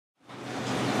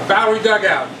Bowery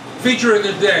Dugout, feature of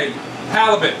the day,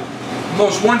 halibut,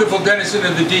 most wonderful denizen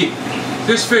of the deep.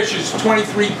 This fish is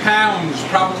 23 pounds,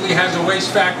 probably has a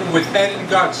waist factor with head and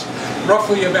guts,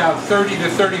 roughly about 30 to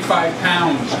 35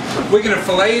 pounds. We're going to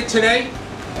fillet it today,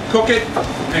 cook it,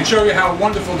 and show you how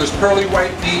wonderful this pearly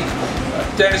white meat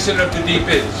denizen of the deep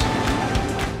is.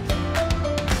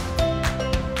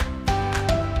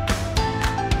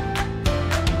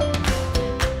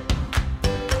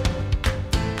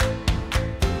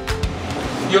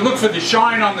 You look for the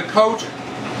shine on the coat,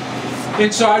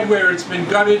 inside where it's been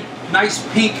gutted, nice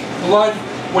pink blood.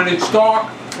 When it's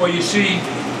dark or you see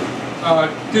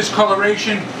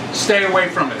discoloration, stay away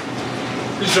from it.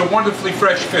 This is a wonderfully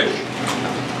fresh fish.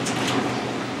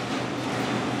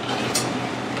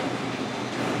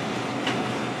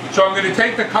 So I'm going to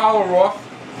take the collar off.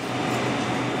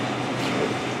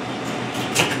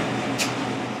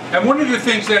 And one of the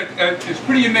things that is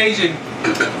pretty amazing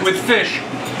with fish,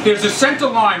 there's a center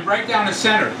line right down the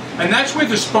center, and that's where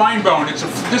the spine bone,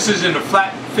 this is in a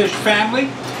flatfish family.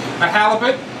 A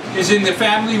halibut is in the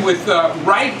family with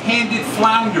right-handed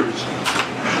flounders.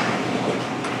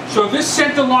 So this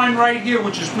center line right here,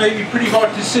 which is maybe pretty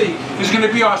hard to see, is going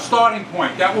to be our starting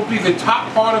point. That will be the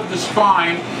top part of the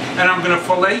spine, and I'm going to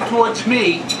fillet towards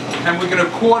me, and we're going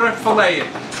to quarter fillet it,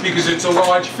 because it's a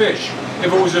large fish.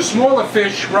 If it was a smaller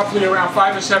fish, roughly around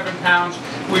 5 or 7 pounds,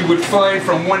 we would fillet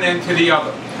from one end to the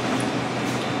other.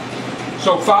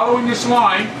 So following this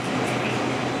line,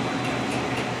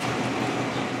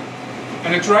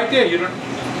 and it's right there, you don't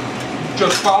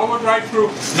just follow it right through.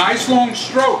 Nice long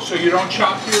stroke so you don't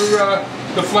chop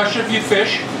the flesh of your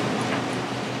fish.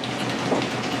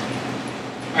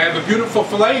 I have a beautiful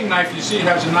filleting knife. You see it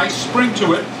has a nice spring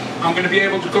to it. I'm going to be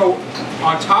able to go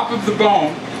on top of the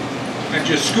bone and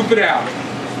just scoop it out.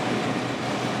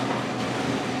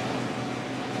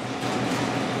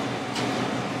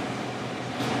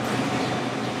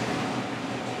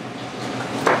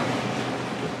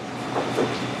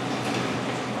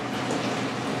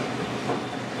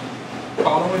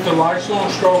 Follow with the nice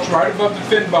long strokes right above the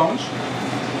fin bones.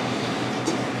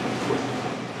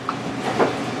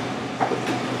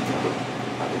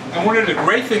 And one of the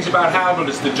great things about halibut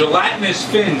is the gelatinous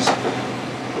fins,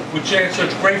 which add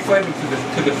such great flavor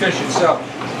to the fish itself.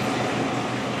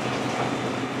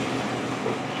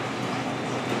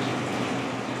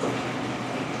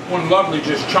 One lovely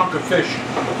just chunk of fish.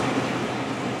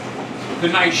 The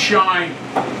nice shine,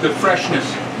 the freshness.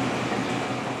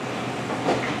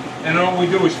 And all we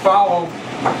do is follow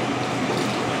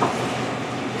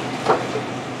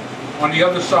on the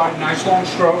other side, nice long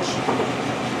strokes.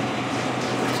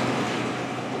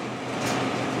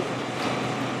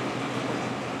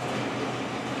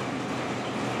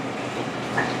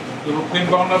 Little pin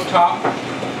bone up top.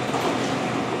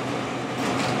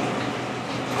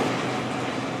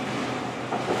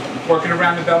 Working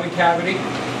around the belly cavity.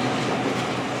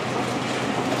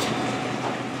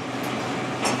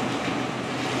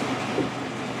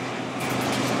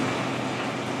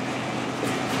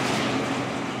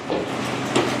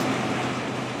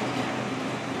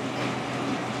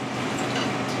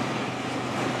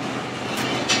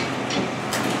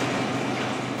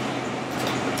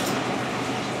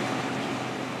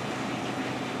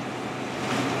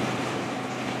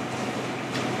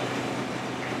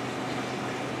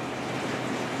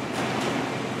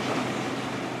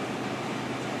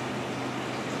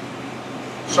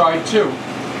 Side 2.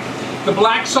 The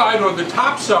black side, or the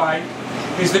top side,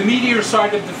 is the meatier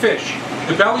side of the fish.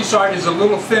 The belly side is a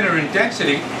little thinner in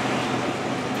density,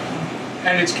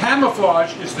 and its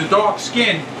camouflage is the dark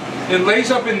skin. It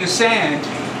lays up in the sand,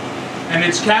 and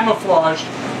it's camouflaged,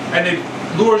 and it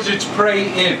lures its prey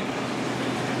in.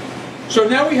 So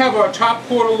now we have our top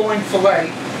quarter loin fillet,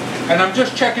 and I'm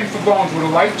just checking for bones with a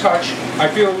light touch. I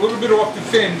feel a little bit off the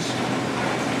fins,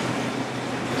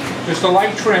 just a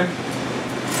light trim.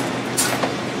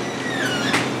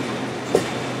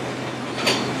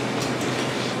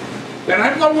 And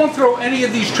I won't throw any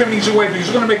of these trimmings away because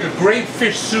we're going to make a great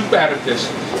fish soup out of this.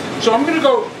 So I'm going to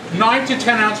go 9 to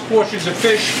 10 ounce portions of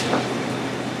fish.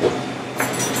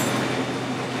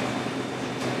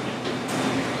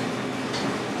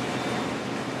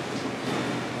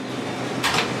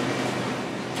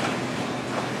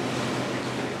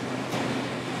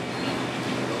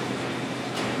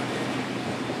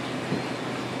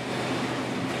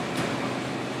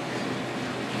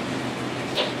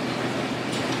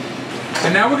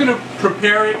 And now we're going to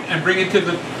prepare it and bring it to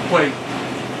the plate.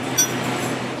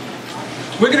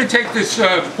 We're going to take this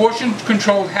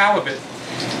portion-controlled halibut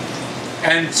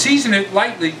and season it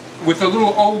lightly with a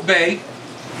little Old Bay,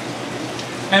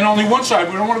 and only one side.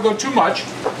 We don't want to go too much.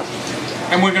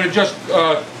 And we're going to just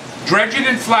dredge it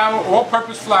in flour,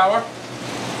 all-purpose flour,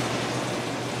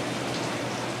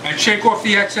 and shake off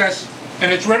the excess,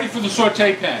 and it's ready for the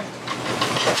saute pan.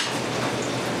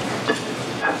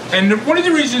 And one of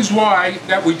the reasons why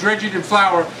that we dredge it in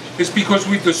flour is because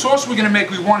the sauce we're going to make,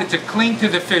 we want it to cling to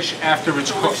the fish after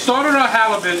it's cooked. We started our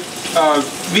halibut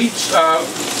meats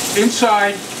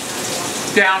inside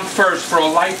down first for a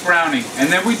light browning,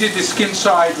 and then we did the skin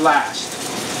side last.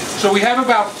 So we have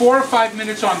about 4 or 5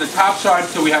 minutes on the top side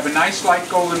until we have a nice light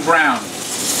golden brown.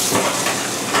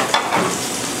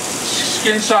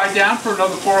 Skin side down for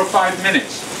another 4 or 5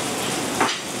 minutes.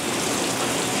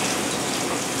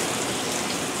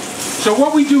 So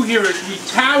what we do here is we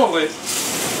towel it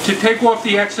to take off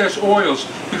the excess oils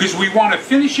because we want to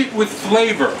finish it with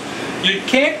flavor. You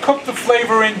can't cook the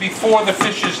flavor in before the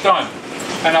fish is done.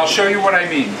 And I'll show you what I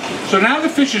mean. So now the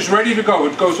fish is ready to go.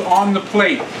 It goes on the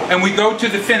plate and we go to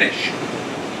the finish.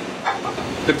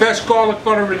 The best garlic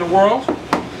butter in the world,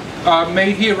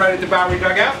 made here right at the Bowery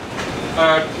Dugout.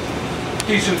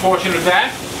 Decent portion of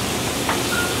that.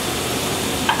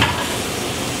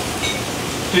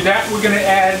 To that we're going to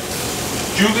add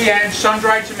julienne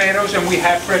sun-dried tomatoes, and we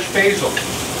have fresh basil.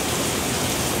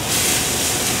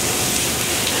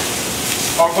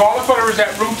 Our garlic butter is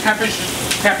at room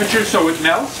temperature so it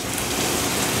melts.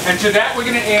 And to that we're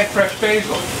going to add fresh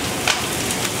basil.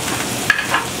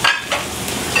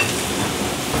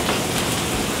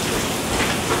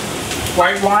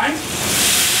 White wine.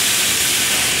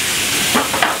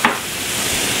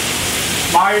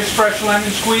 Myers fresh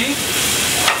lemon squeeze.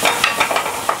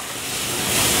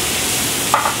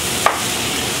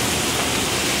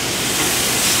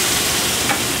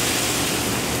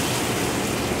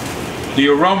 The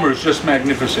aroma is just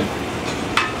magnificent.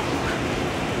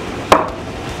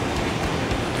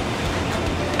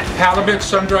 Halibut,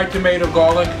 sun-dried tomato,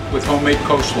 garlic with homemade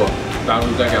coleslaw,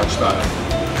 Bowery Dugout style.